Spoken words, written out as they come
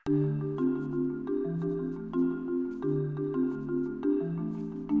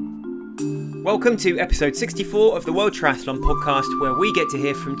Welcome to episode 64 of the World Triathlon podcast, where we get to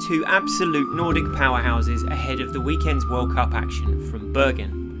hear from two absolute Nordic powerhouses ahead of the weekend's World Cup action from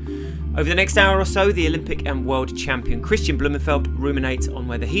Bergen. Over the next hour or so, the Olympic and world champion Kristian Blummenfelt ruminates on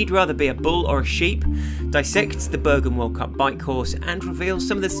whether he'd rather be a bull or a sheep, dissects the Bergen World Cup bike course, and reveals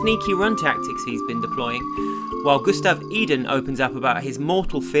some of the sneaky run tactics he's been deploying, while Gustav Iden opens up about his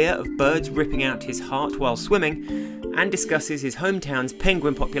mortal fear of birds ripping out his heart while swimming, and discusses his hometown's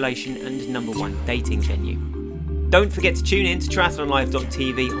penguin population and number one dating venue. Don't forget to tune in to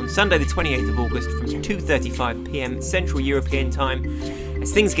triathlonlive.tv on Sunday the 28th of August from 2:35pm Central European Time,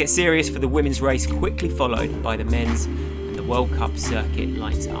 as things get serious for the women's race, quickly followed by the men's, and the World Cup circuit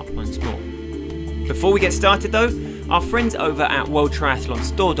lights up once more. Before we get started though, our friends over at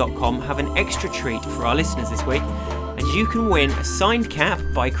worldtriathlonstore.com have an extra treat for our listeners this week, and you can win a signed cap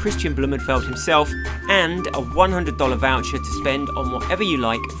by Kristian Blummenfelt himself and a $100 voucher to spend on whatever you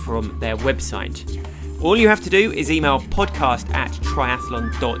like from their website. All you have to do is email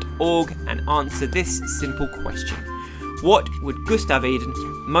podcast@triathlon.org and answer this simple question. What would Gustav Iden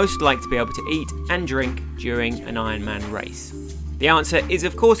most like to be able to eat and drink during an Ironman race? The answer is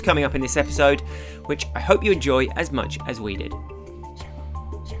of course coming up in this episode, which I hope you enjoy as much as we did.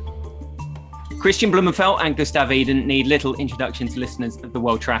 Kristian Blummenfelt and Gustav Iden need little introduction to listeners of the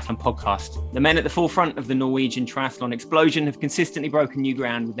World Triathlon podcast. The men at the forefront of the Norwegian triathlon explosion have consistently broken new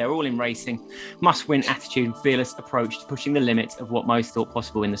ground with their all-in racing, must-win attitude and fearless approach to pushing the limits of what most thought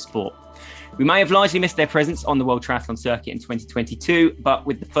possible in the sport. We may have largely missed their presence on the World Triathlon circuit in 2022, but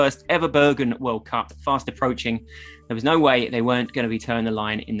with the first ever Bergen World Cup fast approaching, there was no way they weren't going to return the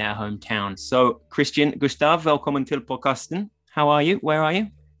line in their hometown. So, Kristian, Gustav, welcome to podcasten. How are you? Where are you?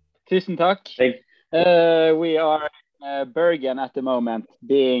 Tusen tack. We are in Bergen at the moment,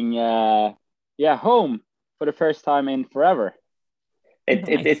 being home for the first time in forever.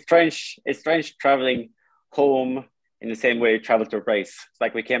 It's strange. It's strange traveling home in the same way you travel to a race. It's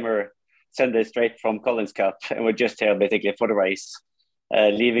like we came here Sunday straight from Collins Cup, and we're just here basically for the race,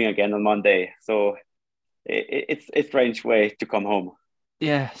 leaving again on Monday. So it's a strange way to come home.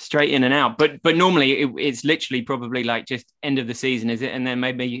 Yeah, straight in and out. But normally it's literally probably like just end of the season, is it? And then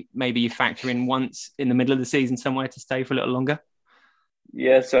maybe you factor in once in the middle of the season somewhere to stay for a little longer.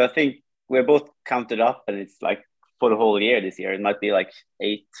 Yeah, so I think we're both counted up, and it's like for the whole year this year. It might be like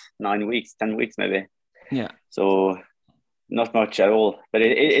 8, 9 weeks, 10 weeks maybe. Yeah. So not much at all. But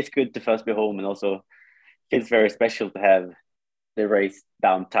it's good to first be home, and also feels very special to have the race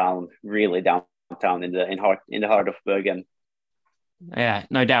downtown, really downtown in the heart of Bergen. Yeah,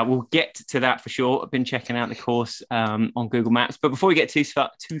 no doubt. We'll get to that for sure. I've been checking out the course on Google Maps. But before we get too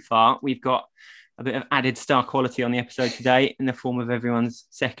far, we've got a bit of added star quality on the episode today in the form of everyone's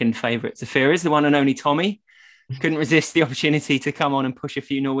second favourite Zafira, the one and only Tommy. Couldn't resist the opportunity to come on and push a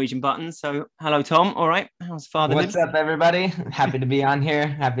few Norwegian buttons. So hello, Tom. All right. How's fatherhood? What's up, everybody? Happy to be on here.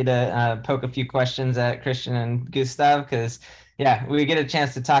 Happy to poke a few questions at Kristian and Gustav, because we get a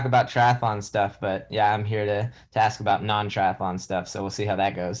chance to talk about triathlon stuff, but I'm here to ask about non-triathlon stuff. So we'll see how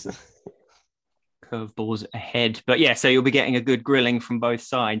that goes. Curveballs ahead. But so you'll be getting a good grilling from both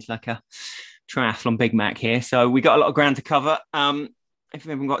sides, like a triathlon Big Mac here. So we got a lot of ground to cover. If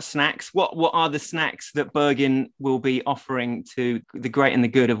we haven't got snacks, what are the snacks that Bergen will be offering to the great and the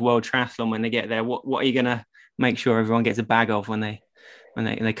good of World Triathlon when they get there? What are you going to make sure everyone gets a bag of when they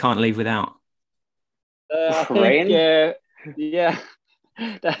can't leave without? I think,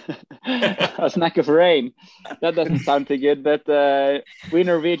 a snack of rain. That doesn't sound too good, but we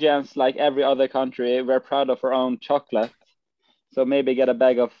Norwegians, like every other country, we're proud of our own chocolate. So maybe get a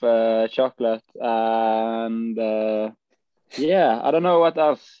bag of chocolate and I don't know what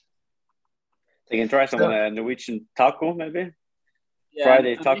else. So you can try some Norwegian taco, maybe. Yeah,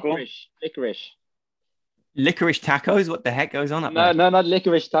 Friday taco. Licorice tacos? What the heck goes on up there? No, not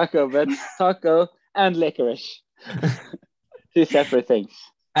licorice taco, but taco and licorice. Two separate things.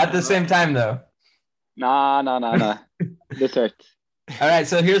 At the same time, though. No. Dessert. All right,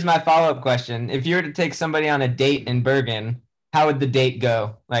 so here's my follow-up question. If you were to take somebody on a date in Bergen, how would the date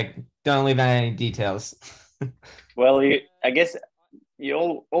go? Like, don't leave out any details. Well, I guess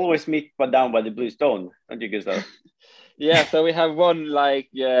you always meet down by the Blue Stone, don't you, Gustav? Yeah, so we have one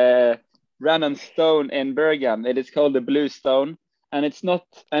random stone in Bergen. It is called the Blue Stone, and it's not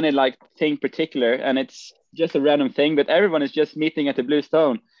any thing particular, and it's just a random thing, but everyone is just meeting at the Blue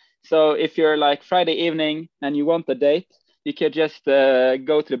Stone. So if you're Friday evening and you want a date, you could just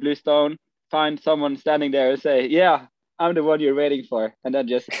go to the Blue Stone, find someone standing there and say, "Yeah, I'm the one you're waiting for," and then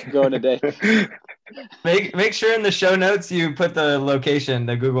just go on a date. Make sure in the show notes you put the location,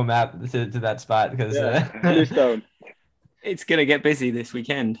 the Google map to that spot, because Blue Stone. It's gonna get busy this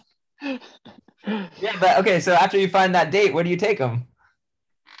weekend. Yeah, but okay. So after you find that date, where do you take them?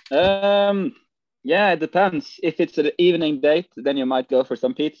 Yeah, it depends. If it's an evening date, then you might go for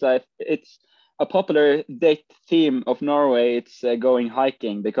some pizza. If it's a popular date theme of Norway, it's going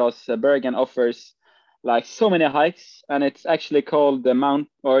hiking, because Bergen offers like so many hikes, and it's actually called the mount,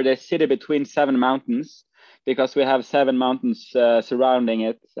 or the city between seven mountains, because we have seven mountains surrounding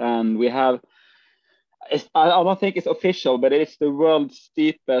it, and we have. I don't think it's official, but it's the world's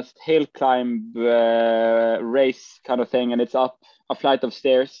steepest hill climb race kind of thing, and it's up a flight of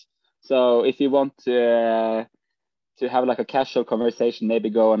stairs. So if you want to have like a casual conversation, maybe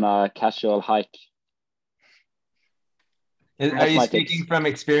go on a casual hike. Are That's you my speaking tips. from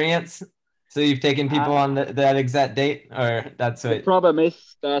experience? So you've taken people on that exact date, or that's The what? problem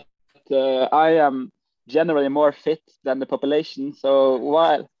is that I am generally more fit than the population. So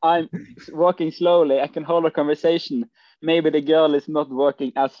while I'm walking slowly, I can hold a conversation. Maybe the girl is not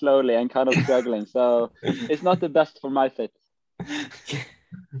walking as slowly and kind of struggling. So it's not the best for my fit.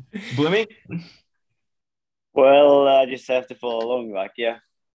 Blooming? Well, I just have to follow along. Like, yeah,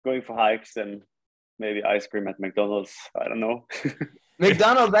 going for hikes and maybe ice cream at McDonald's. I don't know.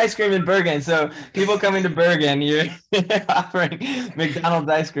 McDonald's ice cream in Bergen. So people coming to Bergen, you're offering McDonald's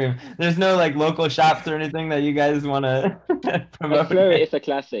ice cream. There's no like local shops or anything that you guys want to promote. McFlurry is a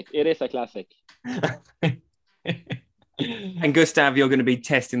classic. It is a classic. And Gustav, you're going to be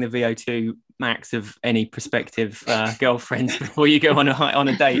testing the VO2 max of any prospective girlfriends before you go on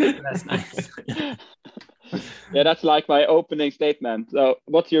a date. That's nice. Yeah, that's like my opening statement. So,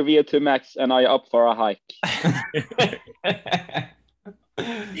 what's your VO2 max, and are you up for a hike?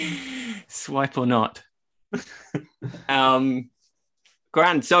 Swipe or not.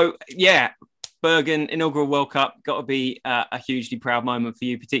 Grand. So yeah, Bergen inaugural World Cup, got to be a hugely proud moment for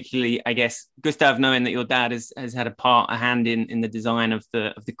you, particularly, I guess, Gustav, knowing that your dad has had a hand in the design of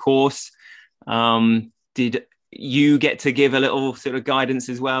the course. Did you get to give a little sort of guidance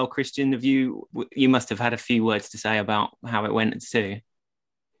as well, Kristian? You must have had a few words to say about how it went too.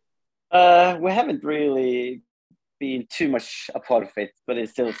 We haven't really been too much a part of it, but it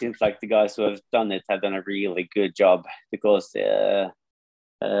still seems like the guys who have done it have done a really good job, because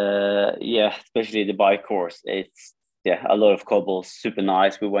especially the bike course, it's a lot of cobbles, super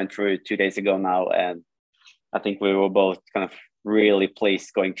nice. We went through 2 days ago now, and I think we were both kind of really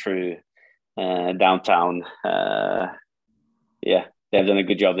pleased going through downtown. They've done a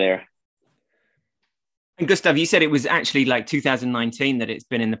good job there. And Gustav, you said it was actually like 2019 that it's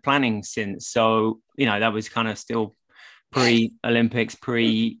been in the planning since. So, that was kind of still pre-Olympics,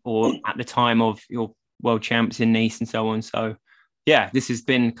 or at the time of your world champs in Nice and so on. So, yeah, this has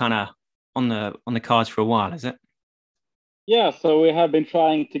been kind of on the cards for a while, is it? Yeah, so we have been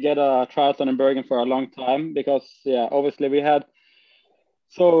trying to get a triathlon in Bergen for a long time, because, obviously we had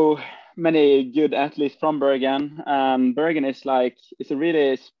so many good athletes from Bergen, and Bergen is it's a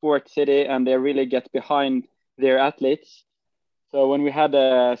really sport city, and they really get behind their athletes. So when we had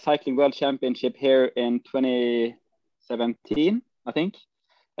a cycling world championship here in 2017, I think,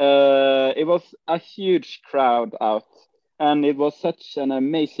 it was a huge crowd out, and it was such an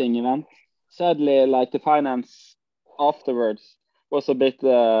amazing event. Sadly, the finance afterwards was a bit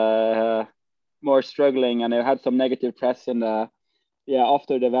more struggling, and it had some negative press in the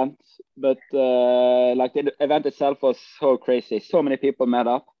after the event. But the event itself was so crazy. So many people met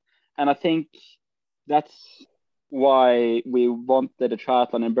up, and I think that's why we wanted a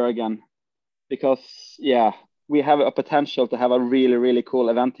triathlon in Bergen, because we have a potential to have a really, really cool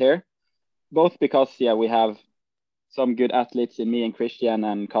event here, both because we have some good athletes in me and Kristian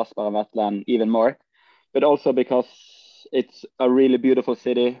and Kasper and Vetle and even more, but also because it's a really beautiful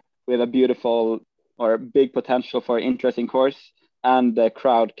city with a beautiful or big potential for interesting course, and the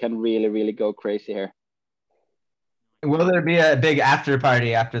crowd can really, really go crazy here. Will there be a big after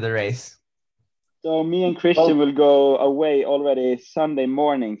party after the race? So me and Kristian will go away already Sunday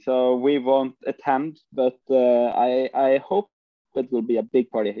morning, so we won't attend, but I hope it will be a big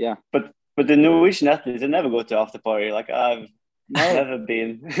party. Yeah. But the Norwegian athletes, they never go to after party. Like I've never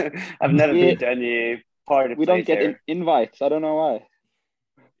been to any party. We don't get invites. I don't know why.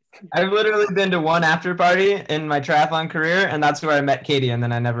 I've literally been to one after party in my triathlon career, and that's where I met Katie, and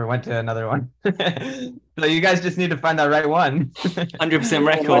then I never went to another one. So you guys just need to find that right one. 100%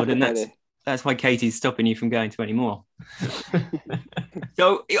 record, and that's why Katie's stopping you from going to any more.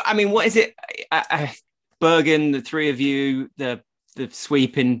 So, I mean, what is it? Bergen, the three of you, the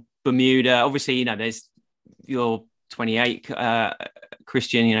sweep in Bermuda. Obviously, you're 28,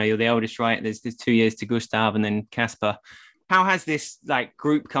 Kristian. You're the oldest, right? There's 2 years to Gustav, and then Kasper. How has this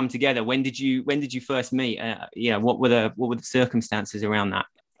group come together? When did you first meet? What were the circumstances around that?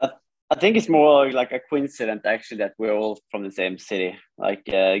 I think it's more like a coincidence actually that we're all from the same city. Like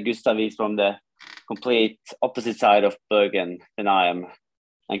Gustav is from the complete opposite side of Bergen than I am,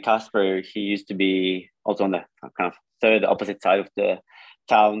 and Kasper, he used to be also on the kind of third opposite side of the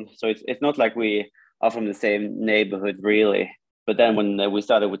town. So it's not like we are from the same neighborhood really. But then when we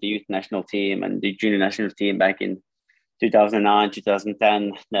started with the youth national team and the junior national team back in 2009,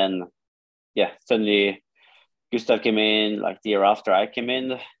 2010, then suddenly Gustav came in like the year after I came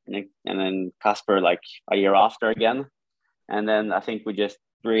in, and then Kasper like a year after again. And then I think we just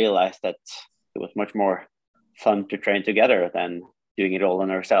realized that it was much more fun to train together than doing it all on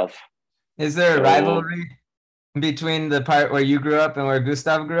ourselves. Is there a rivalry between the part where you grew up and where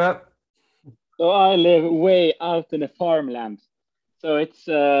Gustav grew up? So I live way out in the farmland. So it's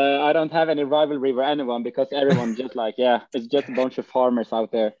I don't have any rivalry with anyone because everyone just like, it's just a bunch of farmers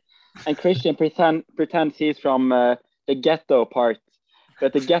out there. And Kristian pretends he's from the ghetto part.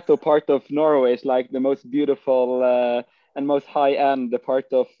 But the ghetto part of Norway is like the most beautiful and most high-end part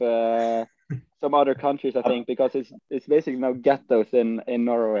of some other countries, I think, because it's basically no ghettos in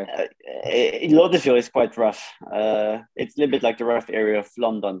Norway. Loddefjord is quite rough. It's a little bit like the rough area of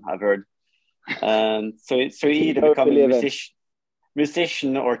London, I've heard. So you either become a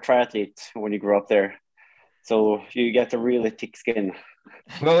musician or triathlete when you grow up there. So you get a really thick skin.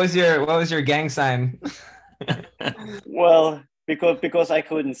 What was your gang sign? Well, because I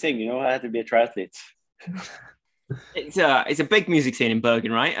couldn't sing, I had to be a triathlete. It's a big music scene in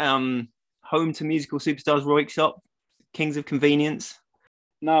Bergen, right? Home to musical superstars Royksopp, Kings of Convenience.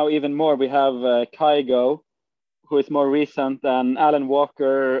 Now even more, we have Kygo, who is more recent, than Alan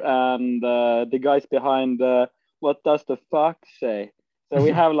Walker and the guys behind What Does the Fuck Say? So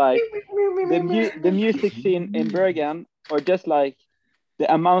we have like the music scene in Bergen, or just like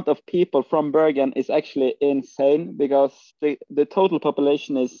the amount of people from Bergen is actually insane, because the total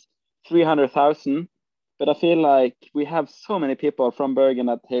population is 300,000. But I feel like we have so many people from Bergen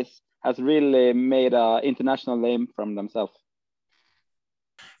that has really made an international name from themselves.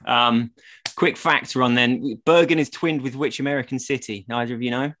 Quick facts on then. Bergen is twinned with which American city? Neither of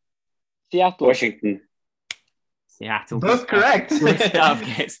you know? Seattle. Washington. Seattle. Both correct. Gustav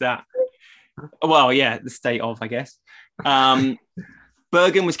gets that. Well, yeah, the state of, I guess.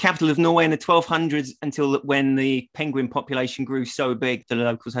 Bergen was capital of Norway in the 1200s until when the penguin population grew so big the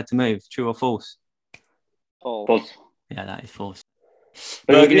locals had to move. True or false? False. Yeah, that is false.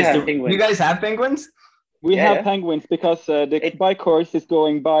 Bergen is You guys have penguins? We have penguins because the bike course is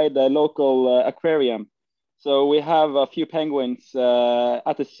going by the local aquarium. So we have a few penguins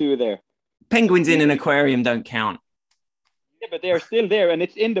at the zoo there. Penguins in an aquarium don't count. Yeah, but they are still there, and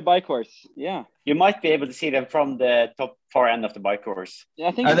it's in the bike course. Yeah. You might be able to see them from the top far end of the bike course. Yeah,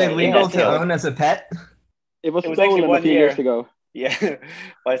 I think. Are they legal to own as a pet? It was stolen a few years ago. Yeah,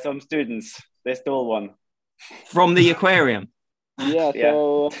 by some students. They stole one. From the aquarium? Yeah,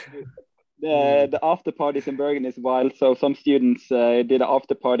 so the after parties in Bergen is wild. So some students did an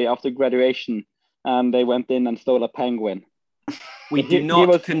after party after graduation, and they went in and stole a penguin. We do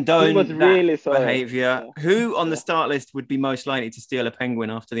not condone that really behaviour. Yeah. Who on the start list would be most likely to steal a penguin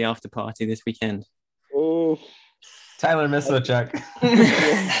after the after party this weekend? Oh, Tyler Mislachuk.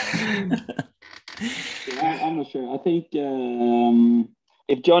 I'm not sure. I think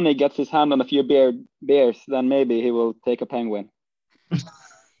if Johnny gets his hand on a few bears, then maybe he will take a penguin.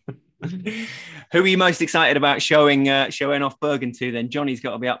 Who are you most excited about showing off Bergen to then? Johnny's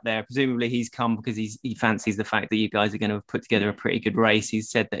got to be up there. Presumably he's come because he fancies the fact that you guys are going to put together a pretty good race. He's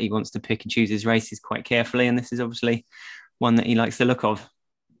said that he wants to pick and choose his races quite carefully, and this is obviously one that he likes the look of.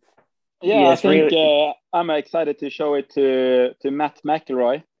 Yeah, I think I'm excited to show it to Matt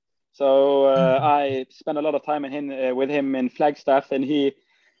McElroy. So I spent a lot of time with him in Flagstaff, and he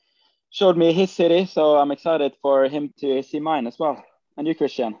showed me his city. So I'm excited for him to see mine as well. And you,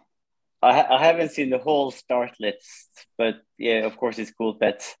 Kristian? I haven't seen the whole start list, but yeah, of course it's cool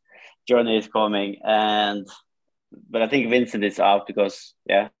that Johnny is coming, but I think Vincent is out because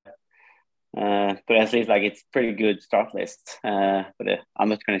but at least like it's pretty good start list. But I'm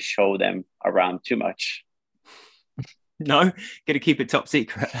not going to show them around too much. No, got to keep it top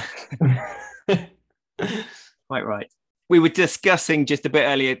secret. Quite right. We were discussing just a bit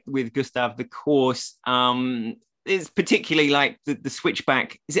earlier with Gustav the course. It's particularly like the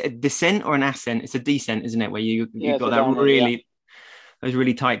switchback. Is it a descent or an ascent? It's a descent, isn't it? Where you've got that those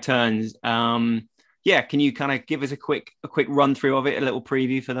really tight turns. Can you kind of give us a quick run through of it, a little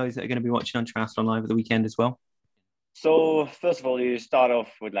preview for those that are going to be watching on Triathlon Live at the weekend as well? So first of all, you start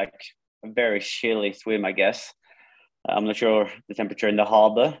off with like a very chilly swim, I guess. I'm not sure the temperature in the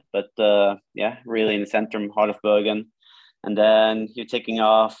harbor, but really in the center, heart of Bergen. And then you're taking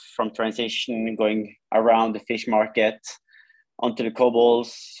off from transition, going around the fish market, onto the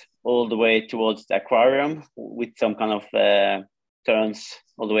cobbles, all the way towards the aquarium with some kind of turns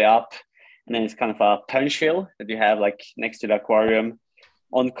all the way up. And then it's kind of a punch hill that you have like next to the aquarium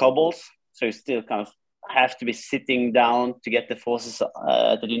on cobbles. So you still kind of have to be sitting down to get the forces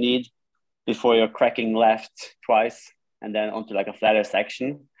that you need before you're cracking left twice and then onto like a flatter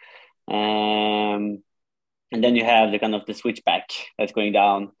section. And then you have the kind of the switchback that's going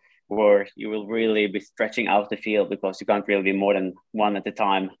down, where you will really be stretching out the field because you can't really be more than one at a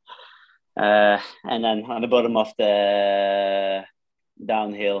time. And then on the bottom of the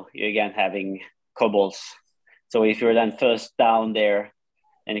downhill, you're again having cobbles. So if you're then first down there,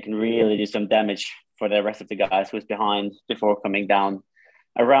 then you can really do some damage for the rest of the guys who's behind before coming down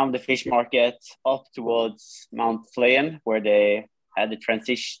around the fish market up towards Mount Flehen, where they had the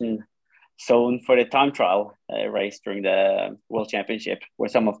transition zone for the time trial race during the World Championship, where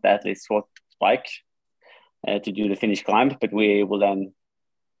some of the athletes walked spike to do the finish climb, but we will then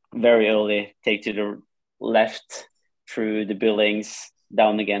very early take to the left through the buildings,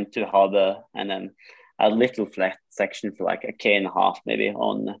 down again to the harbor, and then a little flat section for like a K&a-half maybe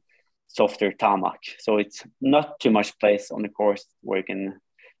on softer tarmac. So it's not too much place on the course where you can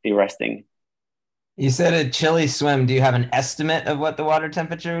be resting. You said a chilly swim. Do you have an estimate of what the water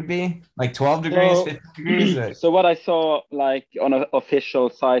temperature would be? Like 12 degrees, 15 degrees? Or? So what I saw like on an official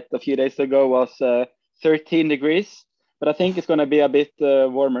site a few days ago was 13 degrees, but I think it's going to be a bit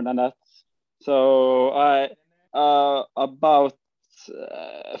warmer than that. So I about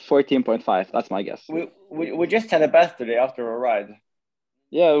 14.5. That's my guess. We just had a bath today after a ride.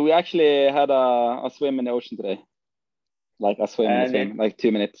 Yeah, we actually had a swim in the ocean today. Like a swim, like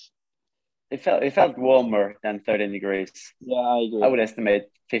 2 minutes. It felt warmer than 13 degrees. Yeah, I agree. I would estimate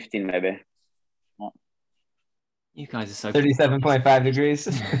 15 maybe. You guys are so 37.5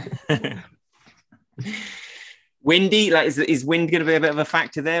 degrees. Windy, like is wind going to be a bit of a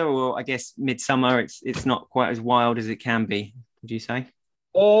factor there, or I guess midsummer it's not quite as wild as it can be, would you say?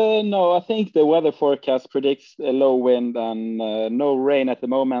 No, I think the weather forecast predicts a low wind and no rain at the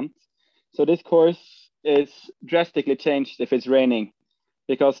moment. So this course is drastically changed if it's raining,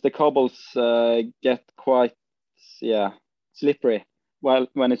 because the cobbles get quite slippery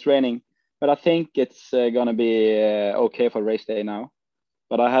when it's raining. But I think it's gonna be okay for race day now.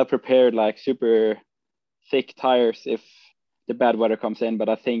 But I have prepared like super thick tires if the bad weather comes in, but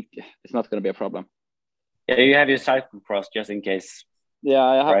I think it's not gonna be a problem. Yeah, you have your cyclocross just in case. Yeah,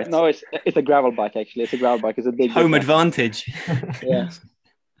 I have. Right. No, it's a gravel bike actually. It's a gravel bike. It's a big home advantage. Yeah.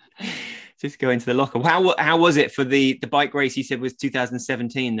 Just go into the locker. How was it for the bike race? You said was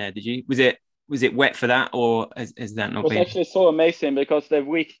 2017. There, was it wet for that, or has that not been? It was actually so amazing because the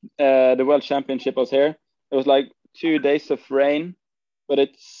week the World Championship was here. It was like 2 days of rain, but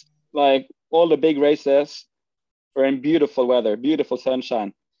it's like all the big races were in beautiful weather, beautiful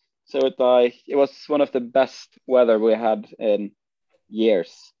sunshine. So it was one of the best weather we had in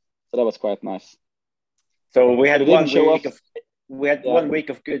years. So that was quite nice. So we had 1 week of We had 1 week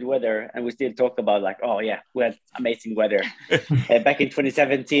of good weather, and we still talk about like, oh yeah, we had amazing weather back in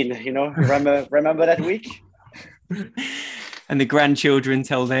 2017. You know, remember that week? And the grandchildren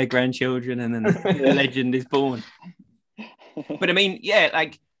tell their grandchildren, and then the legend is born. But I mean, yeah,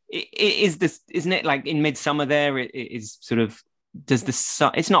 like it is this, isn't it? Like in midsummer, there it is sort of. Does the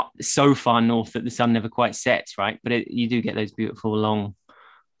sun? It's not so far north that the sun never quite sets, right? But you do get those beautiful long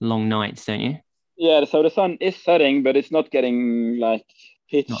nights, don't you? Yeah, so the sun is setting, but it's not getting like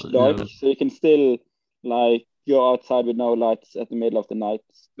pitch dark. Low. So you can still like go outside with no lights at the middle of the night,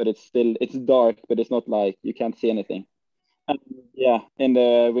 but it's dark, but it's not like you can't see anything. And yeah, in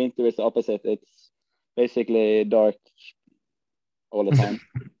the winter it's the opposite. It's basically dark all the time.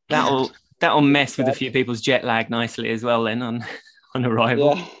 That'll mess with a few people's jet lag nicely as well then on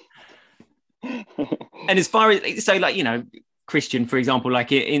arrival. Yeah. And as far as, so like, you know, Kristian, for example,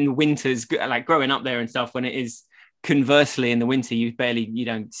 like in winters, like growing up there and stuff, when it is conversely in the winter, you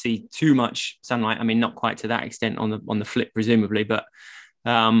don't see too much sunlight. I mean, not quite to that extent on the flip, presumably, but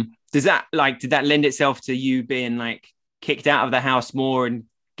did that lend itself to you being like kicked out of the house more and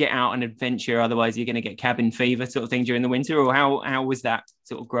get out and adventure? Otherwise you're going to get cabin fever sort of thing during the winter, or how was that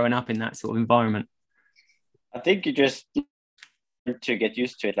sort of growing up in that sort of environment? I think you just to get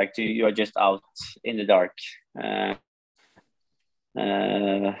used to it, like you're just out in the dark.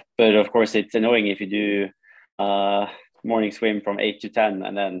 But of course it's annoying if you do morning swim from 8 to 10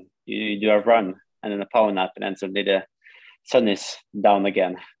 and then you do a run and then a power nap and then suddenly the sun is down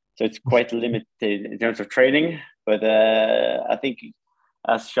again. So it's quite limited in terms of training, but I think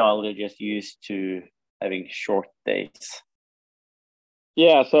as Charles, you're just used to having short days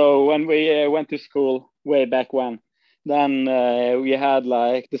Yeah, so when we went to school way back when, then we had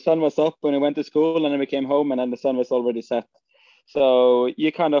like the sun was up when we went to school, and then we came home, and then the sun was already set. So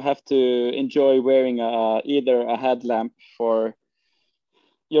you kind of have to enjoy wearing either a headlamp for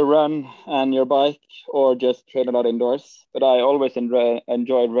your run and your bike, or just train a lot indoors. But I always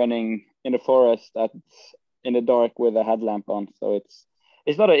enjoyed running in the forest in the dark with a headlamp on. So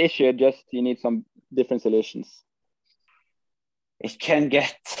it's not an issue. Just you need some different solutions. It can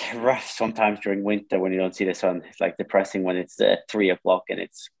get rough sometimes during winter when you don't see the sun. It's like depressing when it's 3 o'clock and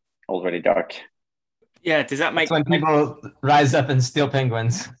it's already dark. Yeah, does that make... That's when people rise up and steal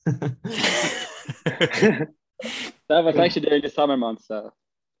penguins. That was actually during the summer months. So.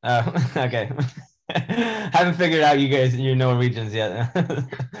 Oh, okay. Haven't figured out you're Norwegians yet.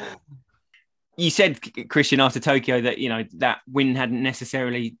 You said, Kristian, after Tokyo that, that win hadn't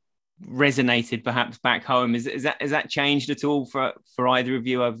necessarily resonated perhaps back home. Has that changed at all for either of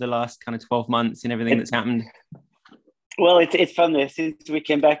you over the last kind of 12 months and everything that's happened? Well, it's funny. Since we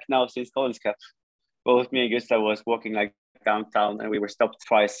came back now, since Collins Cup, both me and Gustav was walking like downtown, and we were stopped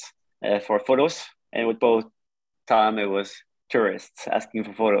twice for photos. And with both time, it was tourists asking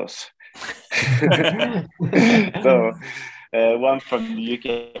for photos. So one from the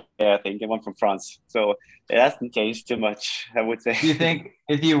UK, I think, and one from France. So it hasn't changed too much, I would say. Do you think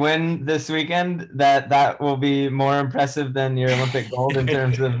if you win this weekend that will be more impressive than your Olympic gold in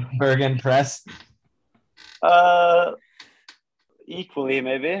terms of Bergen press? Equally,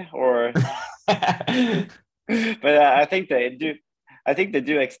 maybe, or. But I think they do. I think they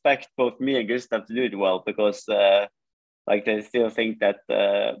do expect both me and Gustav to do it well, because like they still think that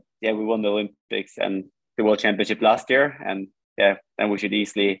we won the Olympics and the World Championship last year, and we should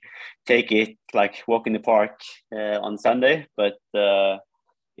easily take it, like walk in the park on Sunday. But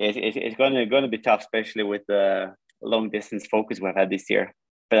it's going to be tough, especially with the long distance focus we've had this year.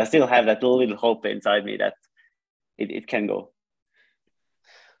 But I still have that little hope inside me that it can go.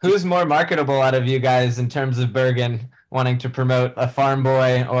 Who's more marketable out of you guys in terms of Bergen, wanting to promote a farm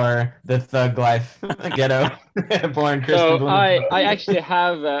boy or the thug life ghetto born Kristian So I Blummenfelt? actually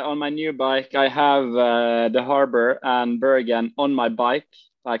have on my new bike, I have the Harbor and Bergen on my bike.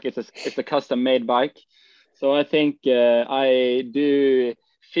 Like it's a custom made bike. So I think I do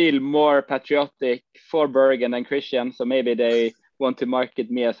feel more patriotic for Bergen than Kristian. So maybe they want to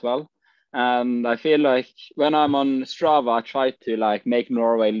market me as well. And I feel like when I'm on Strava, I try to like make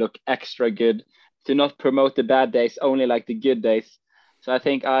Norway look extra good, to not promote the bad days, only like the good days. So I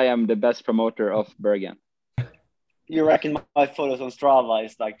think I am the best promoter of Bergen. You reckon my photos on Strava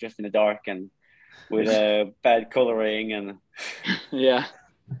is like just in the dark and with bad coloring and... Yeah,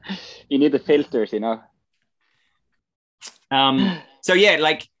 you need the filters, So yeah,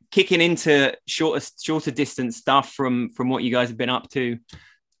 like kicking into shorter distance stuff from what you guys have been up to.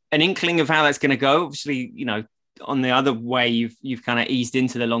 An inkling of how that's going to go. Obviously, on the other way, you've kind of eased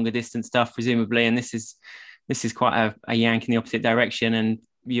into the longer distance stuff, presumably, and this is quite a yank in the opposite direction. And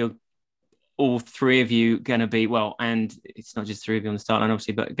you're all three of you going to be, well, and it's not just three of you on the start line,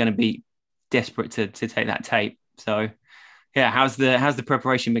 obviously, but going to be desperate to take that tape. So, yeah, how's the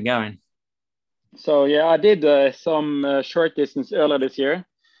preparation been going? So yeah, I did some short distance earlier this year.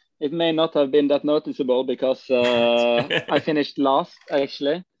 It may not have been that noticeable because I finished last,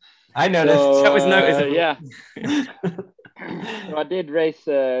 actually. I noticed. So, that was noticeable. Yeah. So I did race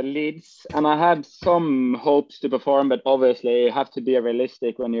Leeds, and I had some hopes to perform, but obviously you have to be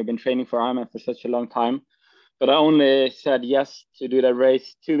realistic when you've been training for Ironman for such a long time. But I only said yes to do the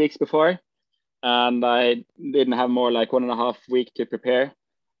race 2 weeks before, and I didn't have more like 1.5 weeks to prepare.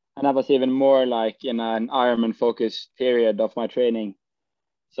 And I was even more like in an Ironman focused period of my training.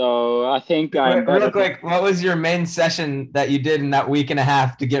 So I think I'm better. Real quick, what was your main session that you did in that week and a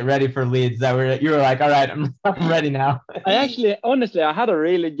half to get ready for Leeds? You were like, all right, I'm ready now. Honestly, I had a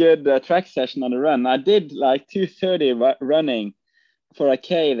really good track session on the run. I did like 2:30 running for a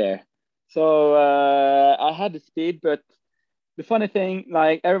K there. So I had the speed, but the funny thing,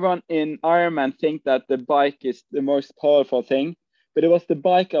 like everyone in Ironman think that the bike is the most powerful thing, but it was the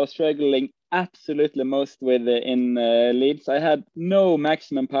bike I was struggling absolutely most with in Leeds. I had no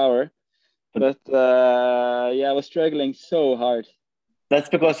maximum power, but I was struggling so hard. That's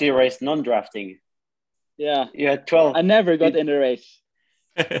because you raced non-drafting. Yeah. You had 12. I never got in the race.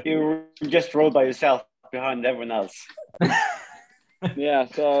 You just rode by yourself behind everyone else. Yeah,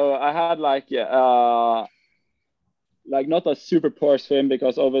 so I had like not a super poor swim,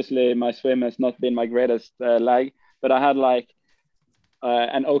 because obviously my swim has not been my greatest leg, but I had like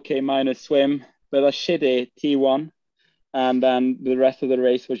an okay minus swim, but a shitty T1, and then the rest of the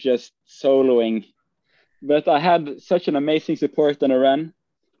race was just soloing but I had such an amazing support on a run.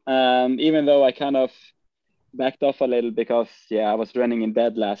 Even though I kind of backed off a little because I was running in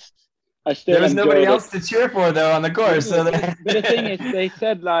dead last, I There still was nobody enjoyed it. else to cheer for though on the course. So But the thing is, they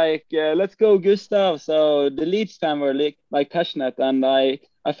said like, "Let's go, Gustav." So the Leeds fan were like passionate, and I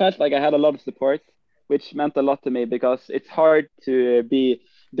felt like I had a lot of support, which meant a lot to me because it's hard to be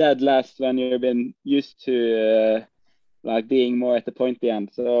dead last when you've been used to like being more at the pointy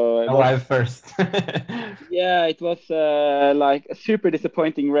end. So it was, alive first. it was like a super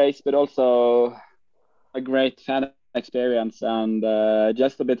disappointing race, but also a great fan experience, and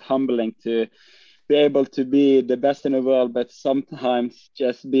just a bit humbling to be able to be the best in the world, but sometimes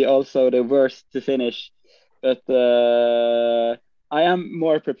just be also the worst to finish. But I am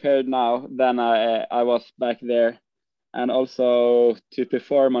more prepared now than I was back there, and also to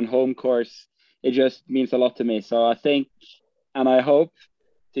perform on home course, it just means a lot to me. So I think, and I hope,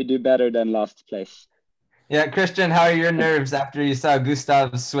 to do better than last place. Yeah, Kristian, how are your nerves after you saw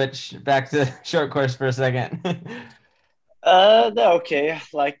Gustav switch back to short course for a second? They're okay.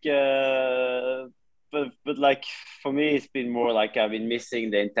 Like, but like for me, it's been more like I've been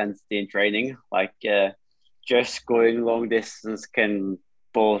missing the intensity in training. Like, just going long distance can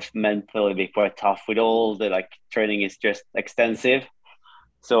both mentally be quite tough with all the like training is just extensive.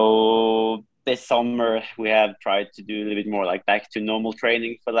 So this summer we have tried to do a little bit more like back to normal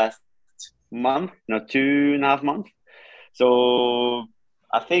training for last month, 2.5 months. So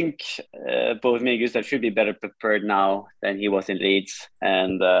I think both me and Gustav should be better prepared now than he was in Leeds,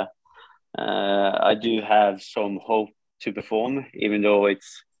 and I do have some hope to perform, even though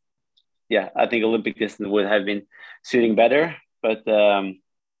it's I think Olympic distance would have been suiting better, but I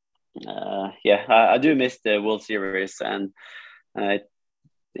do miss the World Series, and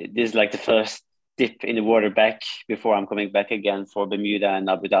this is like the first dip in the water back before I'm coming back again for Bermuda and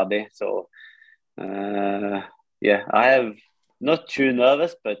Abu Dhabi. So I have not too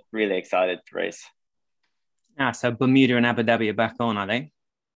nervous, but really excited to race. So Bermuda and Abu Dhabi are back on, are they?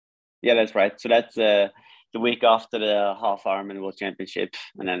 Yeah, that's right. So that's the week after the half Ironman World Championship,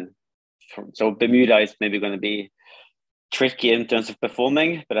 and then so Bermuda is maybe going to be tricky in terms of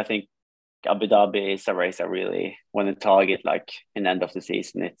performing, but I think Abu Dhabi is a race I really want to target, like in the end of the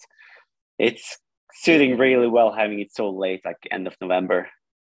season. It's suiting really well having it so late, like end of November.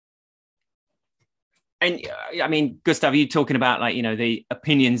 And I mean, Gustav, you talking about like, the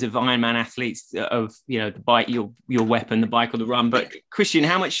opinions of Ironman athletes of, the bike, your weapon, the bike or the run. But Kristian,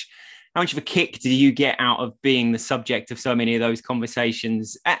 how much of a kick do you get out of being the subject of so many of those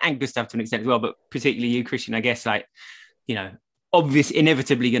conversations, and Gustav to an extent as well, but particularly you, Kristian, I guess, like, obviously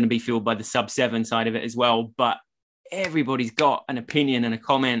inevitably going to be fueled by the sub-7 side of it as well. But everybody's got an opinion and a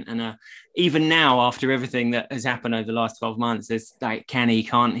comment, and even now after everything that has happened over the last 12 months, there's like, can he,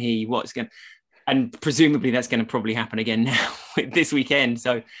 can't he, what's going to... And presumably that's going to probably happen again now this weekend.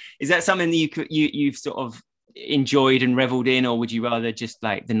 So is that something that you've sort of enjoyed and reveled in, or would you rather just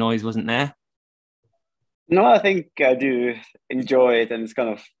like the noise wasn't there? No, I think I do enjoy it, and it's kind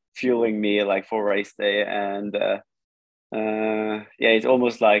of fueling me like for race day. And it's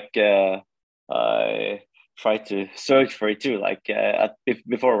almost like I try to search for it too. Like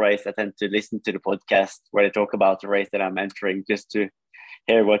before a race, I tend to listen to the podcast where they talk about the race that I'm entering, just to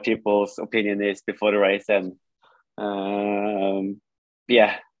hear what people's opinion is before the race, and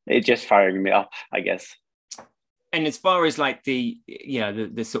it's just firing me up, I guess. And as far as like the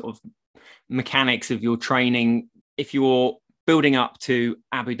sort of mechanics of your training, if you're building up to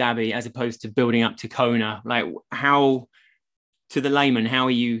Abu Dhabi as opposed to building up to Kona, like how, to the layman, how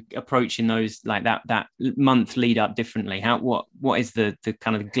are you approaching those, like that month lead up differently? What is the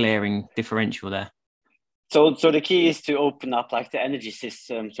kind of glaring differential there? So the key is to open up like the energy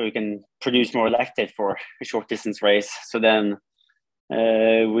system so you can produce more lactate for a short distance race. So then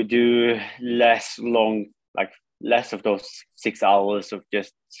we do less of those 6 hours of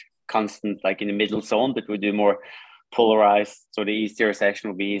just constant like in the middle zone, but we do more polarized. So the easier section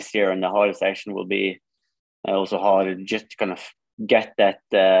will be easier, and the harder section will be also harder, just to kind of get that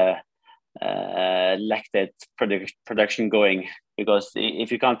lactate production going. Because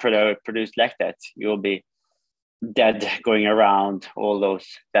if you can't produce lactate, you'll be dead going around all those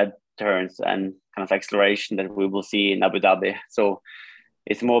dead turns and kind of acceleration that we will see in Abu Dhabi. So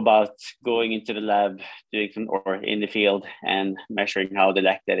it's more about going into the lab, or in the field, and measuring how the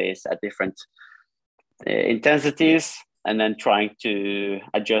lactate is at different intensities, and then trying to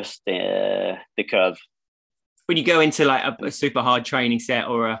adjust the curve. When you go into like a super hard training set,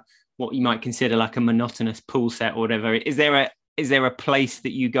 or what you might consider like a monotonous pool set or whatever, is there a place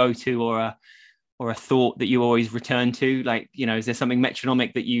that you go to, or a thought that you always return to? Like, is there something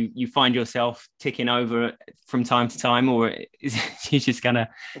metronomic that you find yourself ticking over from time to time, or is you just gonna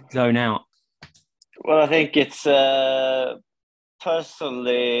zone out? Well, I think it's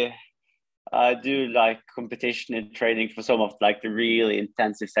personally, I do like competition and training for some of like the really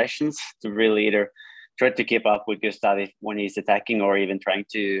intensive sessions to really either try to keep up with Gustav when he's attacking or even trying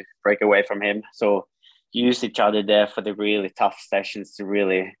to break away from him. So use each other there for the really tough sessions to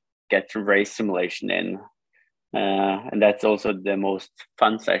really get to race simulation in. And that's also the most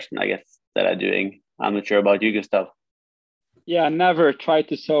fun session, I guess, that I'm doing. I'm not sure about you, Gustav. Yeah, never try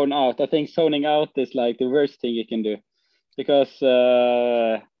to zone out. I think zoning out is like the worst thing you can do, because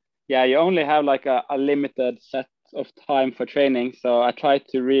you only have like a limited set of time for training. So I try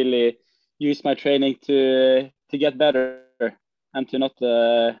to really use my training to get better and to not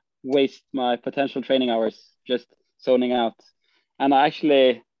waste my potential training hours just zoning out. And I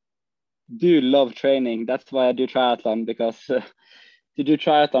actually do love training. That's why I do triathlon, because to do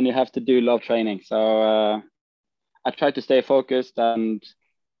triathlon you have to do love training. So I try to stay focused and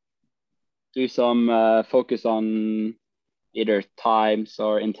do some focus on either times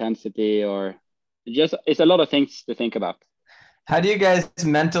or intensity, or it's a lot of things to think about. How do you guys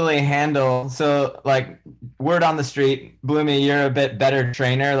mentally handle, so like word on the street, Blummy, you're a bit better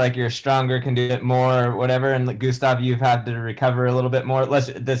trainer, like you're stronger, can do it more, whatever, and like Gustav, you've had to recover a little bit more.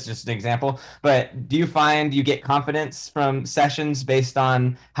 That's just an example. But do you find you get confidence from sessions based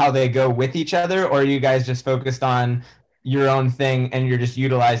on how they go with each other, or are you guys just focused on your own thing and you're just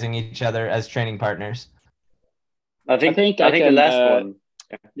utilizing each other as training partners? I think the last one.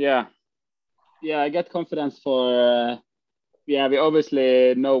 Yeah, I get confidence for we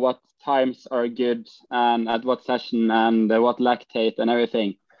obviously know what times are good and at what session and what lactate and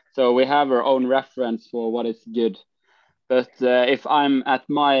everything. So we have our own reference for what is good. But if I'm at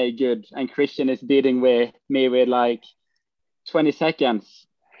my good and Kristian is beating me with like 20 seconds,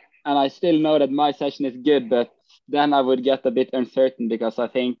 and I still know that my session is good, but then I would get a bit uncertain, because I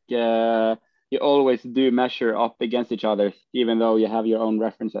think you always do measure up against each other, even though you have your own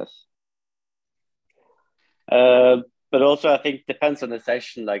references. But also, I think depends on the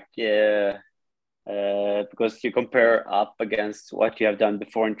session, like because you compare up against what you have done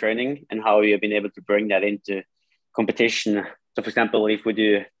before in training and how you have been able to bring that into competition. So, for example, if we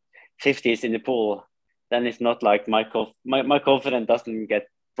do 50s in the pool, then it's not like my confidence doesn't get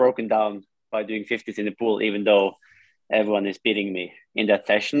broken down by doing 50s in the pool, even though everyone is beating me in that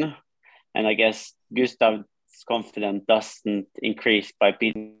session. And I guess Gustav's confidence doesn't increase by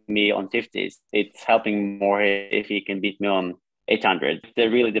beating me on 50s. It's helping more if he can beat me on 800. It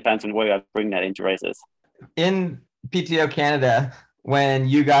really depends on where I bring that into races. In PTO Canada, when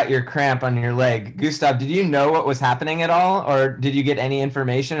you got your cramp on your leg, Gustav, did you know what was happening at all? Or did you get any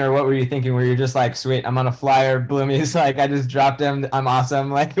information? Or what were you thinking? Were you just like, sweet, I'm on a flyer, Bloomy's like, I just dropped him, I'm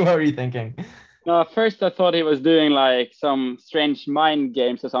awesome. Like, what were you thinking? No, at first I thought he was doing like some strange mind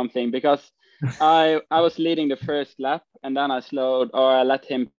games or something, because I was leading the first lap, and then I let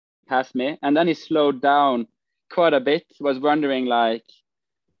him pass me, and then he slowed down quite a bit. Was wondering like,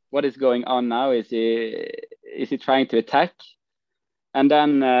 what is going on now? Is he trying to attack? And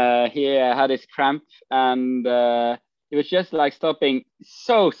then he had his cramp, and it was just like stopping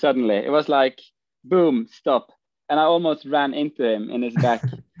so suddenly. It was like, boom, stop. And I almost ran into him in his back.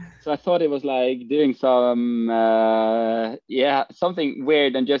 So I thought it was like doing some, something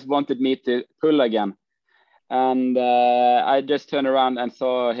weird, and just wanted me to pull again. And I just turned around and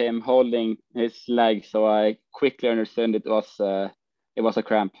saw him holding his leg. So I quickly understood it was a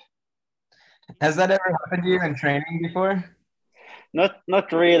cramp. Has that ever happened to you in training before?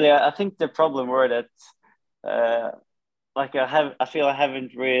 Not really. I think the problem were that I feel I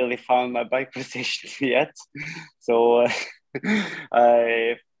haven't really found my bike position yet. So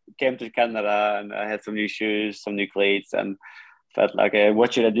I came to Canada and I had some new shoes, some new cleats, and felt like,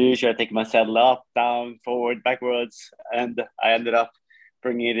 what should I do? Should I take my saddle up, down, forward, backwards? And I ended up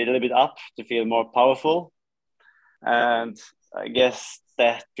bringing it a little bit up to feel more powerful. And I guess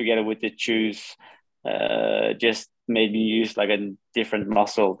that together with the shoes just made me use like a different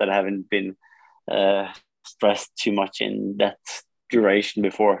muscle that I haven't been stressed too much in that duration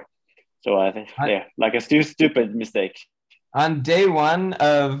before. So I think, like a stupid mistake. On day one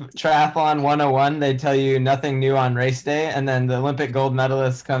of Triathlon 101, they tell you nothing new on race day, and then the Olympic gold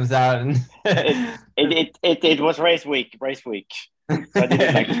medalist comes out and it was race week. So I did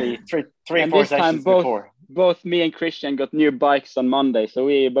it like three, 4 sessions before. Both me and Kristian got new bikes on Monday, so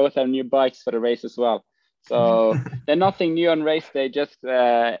we both have new bikes for the race as well. So there's nothing new on race day. Just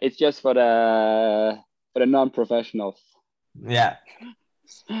it's just for the non-professionals. Yeah.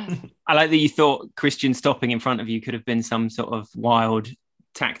 I like that you thought Kristian stopping in front of you could have been some sort of wild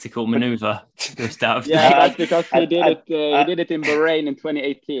tactical maneuver, Gustav. Yeah, that's because he did it. He did it in Bahrain in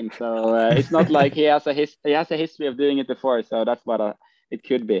 2018. So it's not like he has a history of doing it before. So that's what it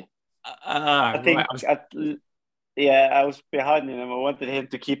could be. I think. I was behind him and I wanted him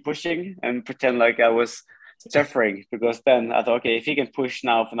to keep pushing and pretend like I was suffering, because then I thought, okay, if he can push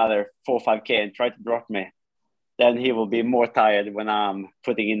now for another 4 or 5K and try to drop me, then he will be more tired when I'm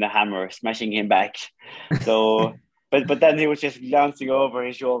putting in the hammer, smashing him back. So, but then he was just glancing over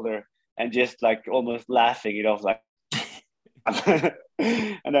his shoulder and just like almost laughing it off, like,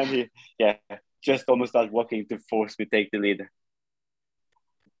 and then he, just almost started walking to force me to take the lead.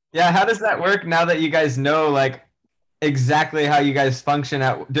 Yeah, how does that work now that you guys know like exactly how you guys function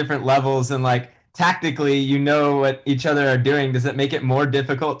at different levels and like tactically you know what each other are doing? Does it make it more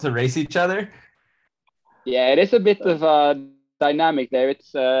difficult to race each other? Yeah, it is a bit of a dynamic there.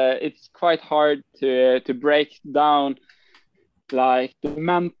 It's quite hard to break down like the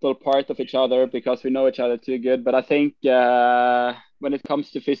mental part of each other because we know each other too good. But I think when it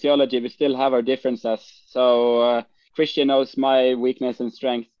comes to physiology, we still have our differences. So Kristian knows my weakness and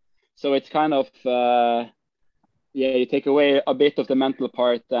strength. So it's kind of you take away a bit of the mental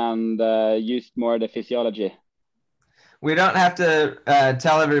part and use more the physiology. We don't have to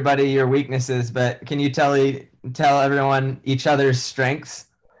tell everybody your weaknesses, but can you tell everyone each other's strengths?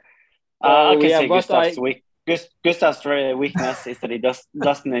 I can say Gustav's weakness is that he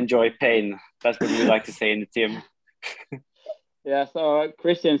doesn't enjoy pain. That's what we like to say in the team. Yeah, so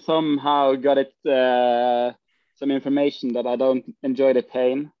Kristian somehow got it some information that I don't enjoy the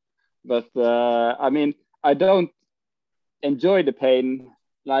pain, but I mean I don't enjoy the pain.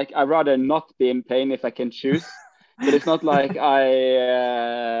 Like I'd rather not be in pain if I can choose. But it's not like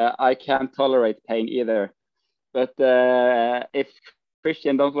I can't tolerate pain either. But if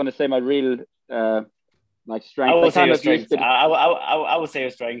Kristian don't want to say my real like strength, I will say your strength. It. I would say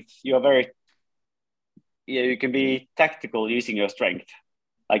your strength. You are very. Yeah, you can be tactical using your strength,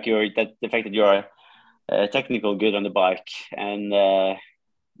 like the fact that you are technical good on the bike and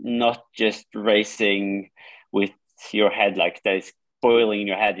not just racing with your head like that is boiling in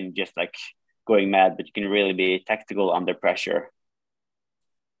your head and just like going mad, but you can really be tactical under pressure.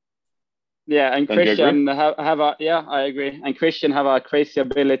 Yeah, and Kristian I agree. And Kristian have a crazy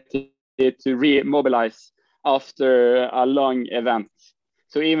ability to re-mobilize after a long event.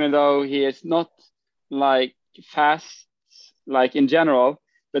 So even though he is not like fast, like in general,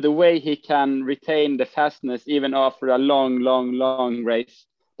 but the way he can retain the fastness even after a long race,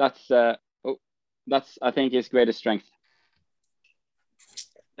 that's I think his greatest strength.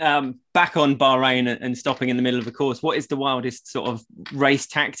 Back on Bahrain and stopping in the middle of the course, what is the wildest sort of race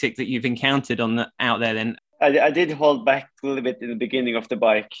tactic that you've encountered out there then? I did hold back a little bit in the beginning of the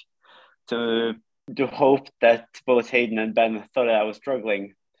bike to hope that both Iden and Ben thought that I was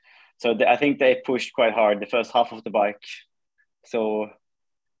struggling. So I think they pushed quite hard the first half of the bike. So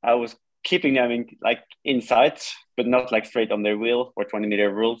I was keeping them in sight, but not like straight on their wheel or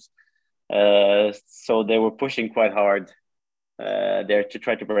 20-meter rules. So they were pushing quite hard there to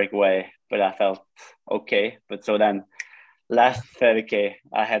try to break away, but I felt okay. But so then last 30K,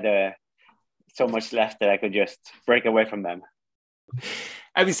 I had so much left that I could just break away from them.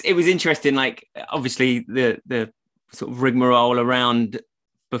 It was interesting, like obviously the sort of rigmarole around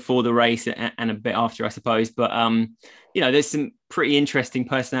before the race and a bit after, I suppose. But there's some pretty interesting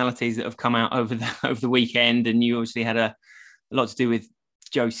personalities that have come out over the weekend, and you obviously had a lot to do with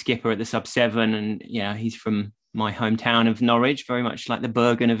Joe Skipper at the sub 7, and he's from my hometown of Norwich, very much like the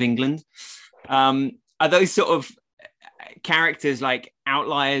Bergen of England. Are those sort of characters like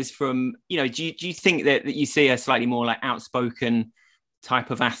outliers from, do you think that you see a slightly more like outspoken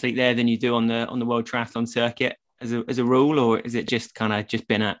type of athlete there than you do on the World Triathlon circuit as a rule, or is it just kind of just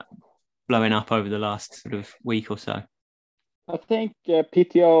been blowing up over the last sort of week or so? I think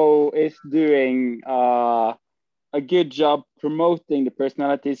PTO is doing a good job promoting the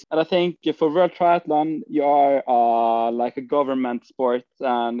personalities. And I think for World Triathlon, you are like a government sport,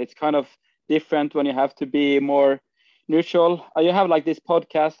 and it's kind of different when you have to be more neutral. You have like this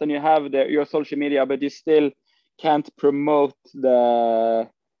podcast and you have your social media, but you still can't promote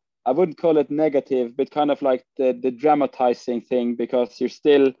I wouldn't call it negative, but kind of like the dramatizing thing, because you're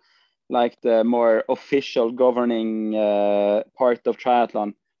still like the more official governing part of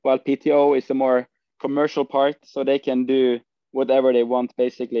triathlon, while PTO is a more commercial part, so they can do whatever they want.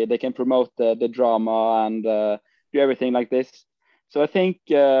 Basically, they can promote the drama and do everything like this. So I think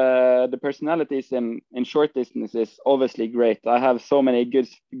the personalities in short distance is obviously great. I have so many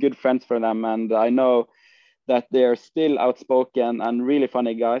good friends for them, and I know that they're still outspoken and really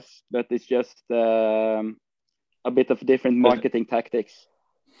funny guys, but it's just a bit of different marketing tactics.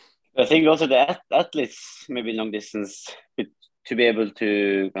 I think also the athletes, maybe long distance, to be able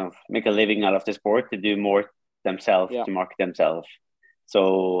to kind of make a living out of the sport, to do more themselves, to market themselves.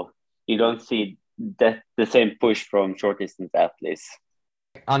 So you don't see that the same push from short distance athletes.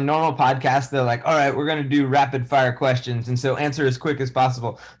 On normal podcasts, they're like, all right, we're going to do rapid fire questions. And so answer as quick as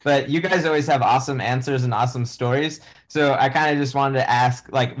possible. But you guys always have awesome answers and awesome stories. So I kind of just wanted to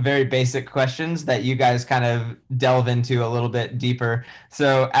ask like very basic questions that you guys kind of delve into a little bit deeper.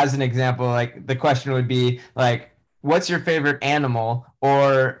 So as an example, like the question would be like, what's your favorite animal,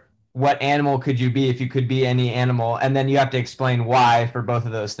 or what animal could you be if you could be any animal? And then you have to explain why for both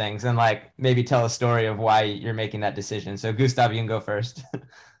of those things, and like maybe tell a story of why you're making that decision. So Gustav, you can go first.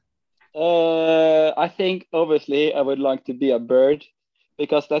 I think obviously I would like to be a bird,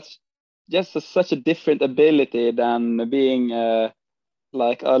 because that's just such a different ability than being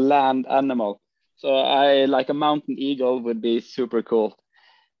like a land animal. So I like a mountain eagle would be super cool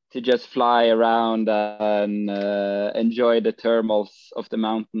to just fly around and enjoy the thermals of the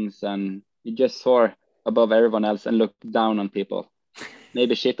mountains, and you just soar above everyone else and look down on people.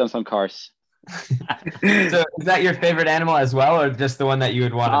 Maybe shit on some cars. So is that your favorite animal as well, or just the one that you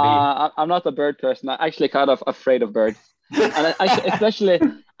would want to be? I'm not a bird person. I'm actually kind of afraid of birds. And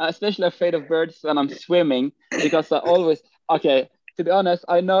especially afraid of birds when I'm swimming, because I always, okay, to be honest,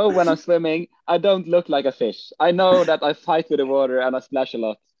 I know when I'm swimming, I don't look like a fish. I know that I fight with the water and I splash a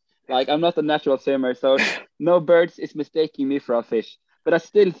lot. Like, I'm not a natural swimmer, so no birds is mistaking me for a fish. But I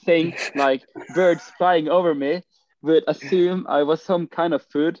still think like birds flying over me would assume I was some kind of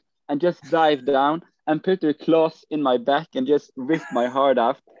food and just dive down and put their claws in my back and just rip my heart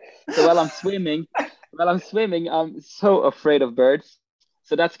out. So while I'm swimming, I'm so afraid of birds.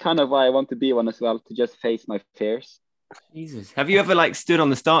 So that's kind of why I want to be one as well, to just face my fears. Jesus. Have you ever like stood on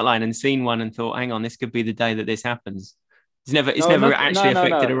the start line and seen one and thought, hang on, this could be the day that this happens? It's never actually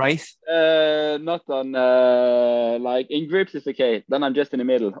affected a race? Not on, like in groups it's okay. Then I'm just in the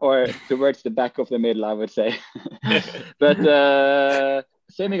middle, or towards the back of the middle, I would say. But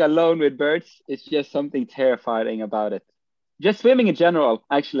swimming alone with birds, it's just something terrifying about it. Just swimming in general,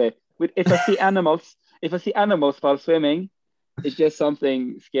 actually. If I see animals while swimming, it's just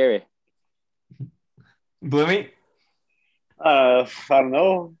something scary. Blummy? I don't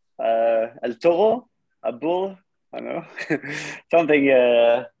know. El toro, a bull. I don't know. Something.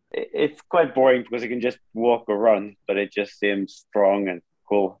 It's quite boring because you can just walk or run, but it just seems strong and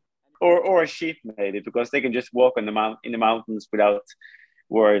cool. Or a sheep maybe, because they can just walk on in the mountains without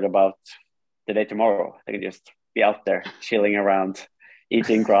worried about the day tomorrow. They can just be out there chilling around,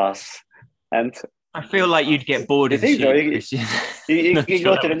 eating grass. And I feel like you'd get bored as a sheep, Kristian. You can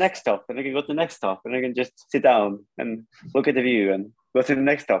go to the next stop, and you can go to the next stop, and you can just sit down and look at the view and go to the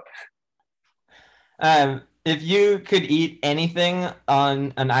next stop. If you could eat anything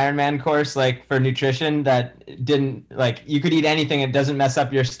on an Ironman course, like for nutrition, that didn't like you could eat anything, it doesn't mess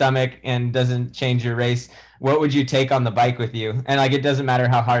up your stomach and doesn't change your race, what would you take on the bike with you? And like it doesn't matter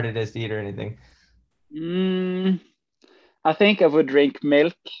how hard it is to eat or anything. I think I would drink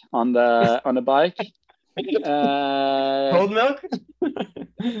milk on the bike. Cold milk?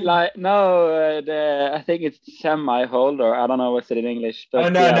 Like no, I think it's semi-hold, or I don't know what's it in English.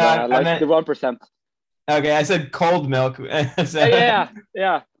 But I meant the 1%. Okay, I said cold milk. So,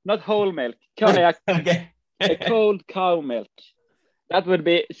 yeah, not whole milk. Okay. A cold cow milk. That would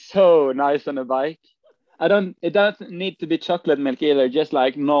be so nice on a bike. It doesn't need to be chocolate milk either, just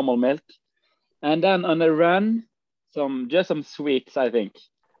like normal milk. And then on a run, some sweets, I think.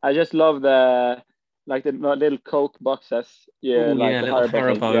 I just love the little Coke boxes. Yeah, the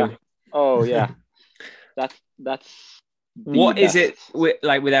Haribo. Yeah. Oh yeah. That's what is it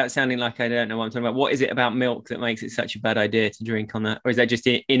like, without sounding like I don't know what I'm talking about, what is it about milk that makes it such a bad idea to drink on that? Or is that just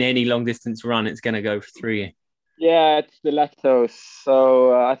in any long distance run, it's going to go through you? Yeah, it's the lactose.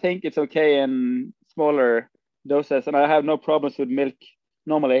 So I think it's okay in smaller doses. And I have no problems with milk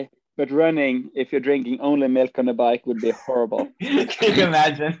normally. But running, if you're drinking only milk on the bike, would be horrible. Can you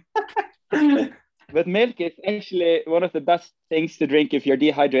imagine? But milk is actually one of the best things to drink if you're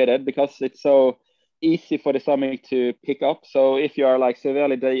dehydrated, because it's so easy for the stomach to pick up. So if you are like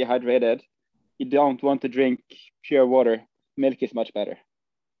severely dehydrated, you don't want to drink pure water. Milk is much better.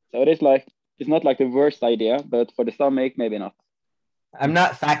 So it's not like the worst idea, but for the stomach, maybe not. I'm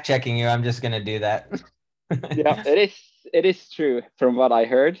not fact checking you. I'm just gonna do that. Yeah, it is true from what I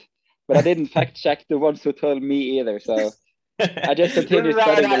heard, but I didn't fact check the ones who told me either. So I just continue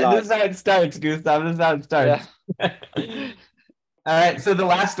studying the life. This is how it starts, Gustav. This is how it starts. Yeah. All right, so the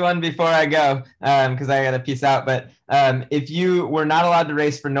last one before I go, because I got to peace out. But if you were not allowed to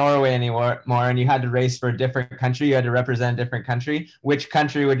race for Norway anymore, and you had to race for a different country, you had to represent a different country. Which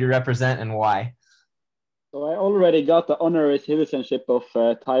country would you represent and why? So I already got the honorary citizenship of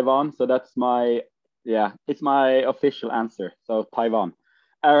Taiwan. So that's it's my official answer. So Taiwan.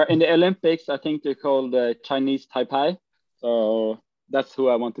 In the Olympics, I think they're called Chinese Taipei. So that's who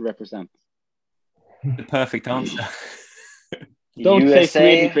I want to represent. The perfect answer. Don't USA. say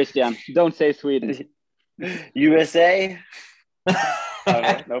Sweden, Kristian. Don't say Sweden. USA.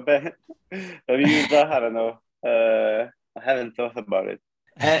 No, but Bermuda, I don't know. I haven't thought about it.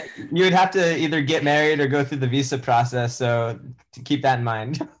 You would have to either get married or go through the visa process, so to keep that in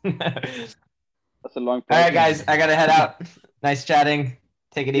mind. That's a long process. All right, guys, I gotta head out. Nice chatting.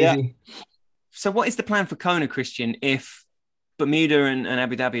 Take it easy. So what is the plan for Kona, Kristian, if Bermuda and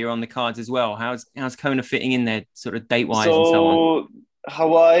Abu Dhabi are on the cards as well? How's Kona fitting in there, sort of date-wise and so on?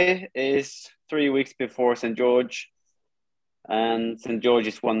 Hawaii is 3 weeks before St. George, and St. George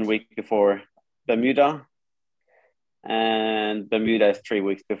is 1 week before Bermuda, and Bermuda is 3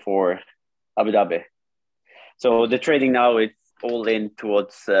 weeks before Abu Dhabi. So the training now is all in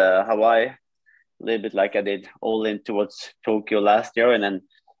towards Hawaii, a little bit like I did all in towards Tokyo last year, and then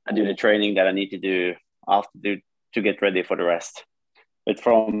I do the training that I need to do after to get ready for the rest. But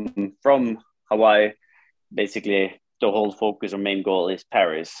from Hawaii, basically the whole focus or main goal is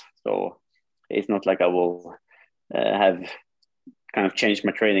Paris. So it's not like I will have kind of changed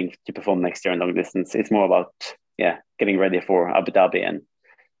my training to perform next year in long distance. It's more about getting ready for Abu Dhabi and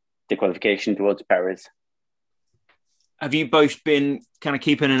the qualification towards Paris. Have you both been kind of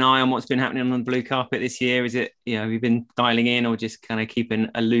keeping an eye on what's been happening on the blue carpet this year? Is it, have you been dialing in or just kind of keeping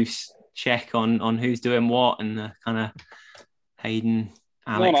a loose check on who's doing what and the kind of Hayden,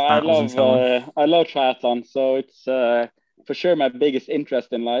 Alex battles and so on? I love triathlon, so it's for sure my biggest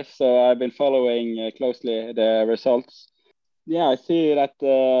interest in life. So I've been following closely the results. Yeah, I see that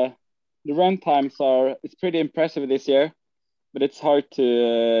the run times it's pretty impressive this year, but it's hard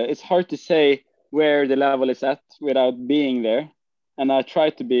to say where the level is at without being there. And I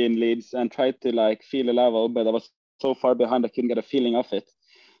tried to be in leads and tried to feel a level, but I was so far behind I couldn't get a feeling of it.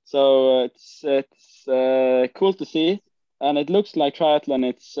 So it's cool to see, and it looks like triathlon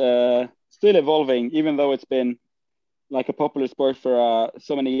it's still evolving, even though it's been like a popular sport for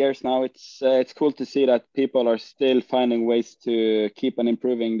so many years now. It's cool to see that people are still finding ways to keep on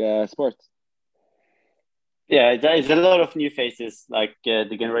improving the sport. Yeah, there's a lot of new faces, like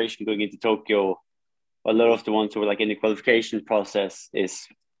the generation going into Tokyo. A lot of the ones who were in the qualification process is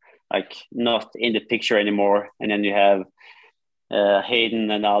not in the picture anymore. And then you have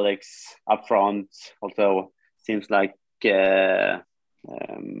Hayden and Alex up front. Also, seems like also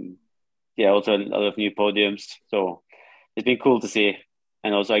a lot of new podiums. So it's been cool to see.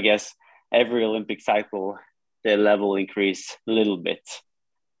 And also, I guess every Olympic cycle, the level increase a little bit.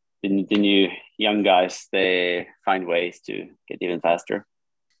 The new young guys, they find ways to get even faster.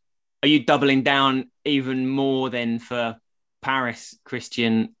 Are you doubling down even more then for Paris,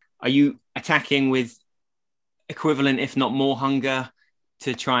 Kristian? Are you attacking with equivalent, if not more, hunger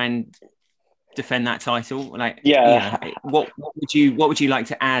to try and defend that title? What would you like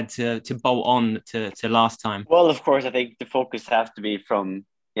to add to bolt on to last time? Well, of course, I think the focus has to be from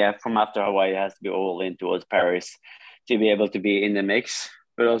after Hawaii, has to be all in towards Paris to be able to be in the mix.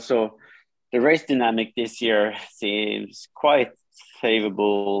 But also the race dynamic this year seems quite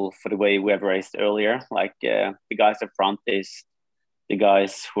favorable for the way we have raced earlier. The guys up front is the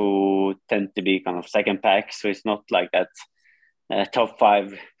guys who tend to be kind of second pack. So it's not like that top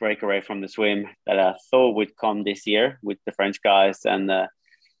 5 breakaway from the swim that I thought would come this year with the French guys. And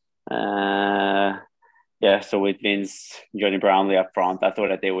so it means Johnny Brownlee up front. I thought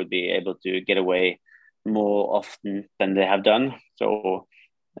that they would be able to get away more often than they have done. So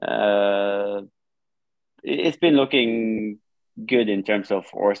it's been looking good in terms of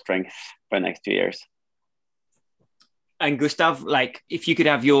oar strength for the next 2 years. And Gustav, if you could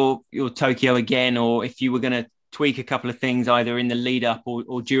have your Tokyo again, or if you were going to tweak a couple of things either in the lead up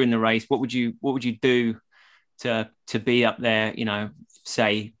or during the race, what would you do to be up there,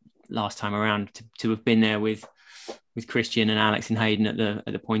 say last time around, to have been there with Kristian and Alex and Hayden at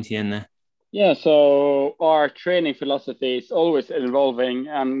the pointy end there? Yeah, so our training philosophy is always evolving,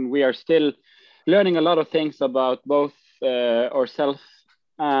 and we are still learning a lot of things about both ourselves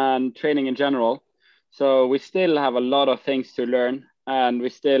and training in general. So we still have a lot of things to learn, and we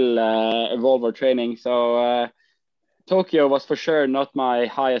still evolve our training. So Tokyo was for sure not my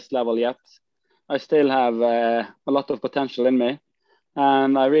highest level yet. I still have a lot of potential in me,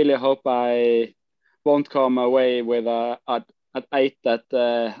 and I really hope I won't come away with a at 8 at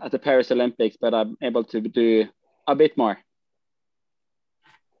the Paris Olympics, but I'm able to do a bit more.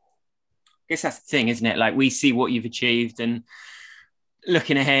 I guess that's the thing, isn't it? Like, we see what you've achieved and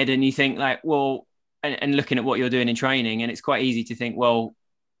looking ahead, and you think like, well, and looking at what you're doing in training, and it's quite easy to think, well,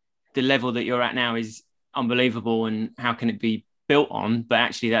 the level that you're at now is unbelievable, and how can it be built on? But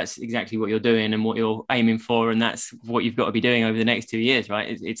actually, that's exactly what you're doing and what you're aiming for, and that's what you've got to be doing over the next 2 years,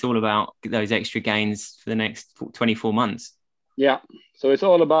 right? It's all about those extra gains for the next 24 months. Yeah, so it's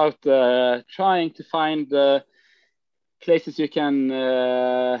all about trying to find places you can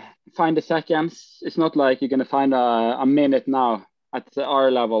find the seconds. It's not like you're going to find a minute now at our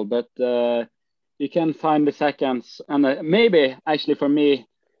level, but you can find the seconds. And maybe actually for me,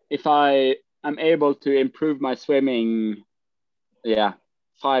 if I am able to improve my swimming,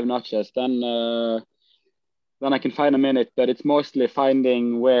 5 notches, then I can find a minute. But it's mostly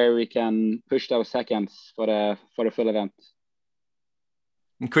finding where we can push those seconds for the full event.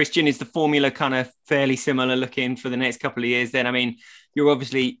 And Kristian, is the formula kind of fairly similar looking for the next couple of years then? I mean, you're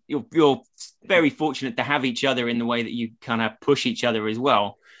very fortunate to have each other in the way that you kind of push each other as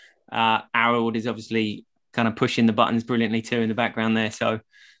well. Harold is obviously kind of pushing the buttons brilliantly too in the background there. So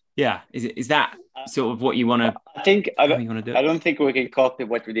yeah, is that sort of what you want to? I don't think we can copy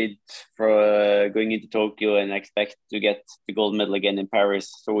what we did for going into Tokyo and expect to get the gold medal again in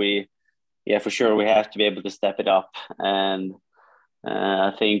Paris. So for sure we have to be able to step it up. And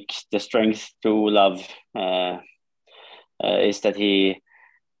I think the strength to Olav is that he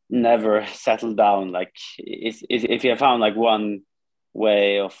never settled down. Like, if you have found like one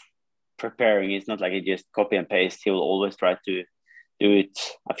way of preparing, it's not like he just copy and paste. He will always try to do it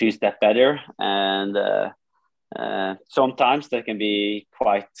a few steps better. And sometimes that can be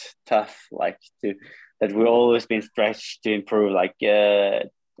quite tough, like that we've always been stretched to improve, like and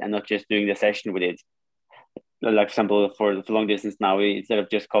not just doing the session we did. Like, for example, for long distance now, instead of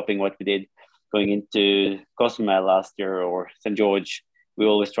just copying what we did going into Cozumel last year or St. George, we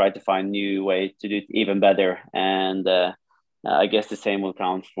always try to find new way to do it even better. And I guess the same will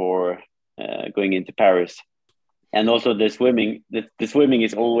count for going into Paris. And also the swimming. The swimming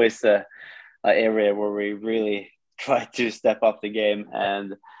is always an area where we really try to step up the game.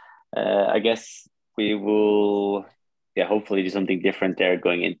 And I guess we will, hopefully do something different there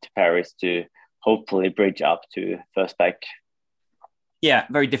going into Paris to hopefully bridge up to first back. Yeah,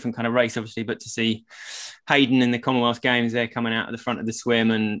 very different kind of race, obviously, but to see Hayden in the Commonwealth Games there coming out at the front of the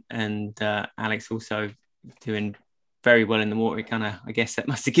swim, and Alex also doing very well in the water, I guess that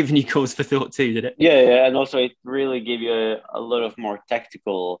must have given you cause for thought too, did it? Yeah, and also it really gave you a lot of more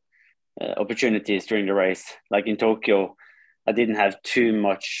tactical opportunities during the race. Like in Tokyo, I didn't have too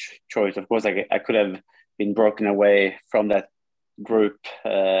much choice. Of course, I could have been broken away from that group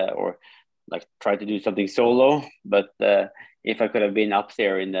or like try to do something solo, but if I could have been up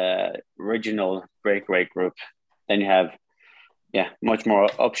there in the original breakaway group, then you have much more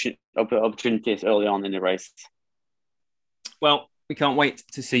opportunities early on in the race. Well, we can't wait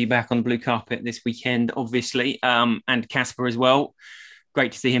to see you back on the blue carpet this weekend, obviously, and Casper as well.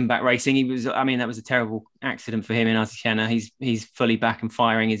 Great to see him back racing. That was a terrible accident for him in Arzachena. He's fully back and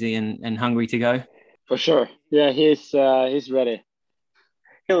firing, is he, and hungry to go? For sure. Yeah, he's ready.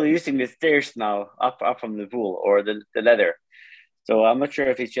 He's using the stairs now up from the pool or the ladder. So I'm not sure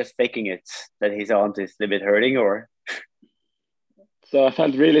if he's just faking it, that his aunt is a bit hurting or... So I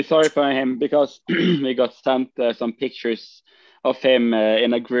felt really sorry for him because we got sent some pictures of him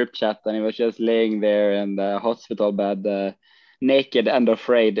in a group chat, and he was just laying there in the hospital bed, naked and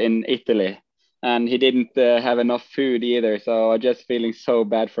afraid in Italy. And he didn't have enough food either. So I'm just feeling so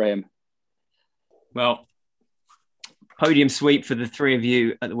bad for him. Well, podium sweep for the three of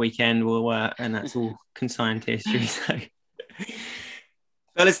you at the weekend, and that's all consigned to history. So,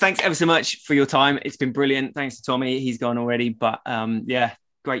 fellas, thanks ever so much for your time. It's been brilliant. Thanks to Tommy. He's gone already, but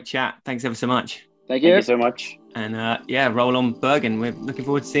great chat. Thanks ever so much. Thank you so much. And roll on Bergen. We're looking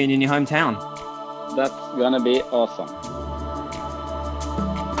forward to seeing you in your hometown. That's gonna be awesome.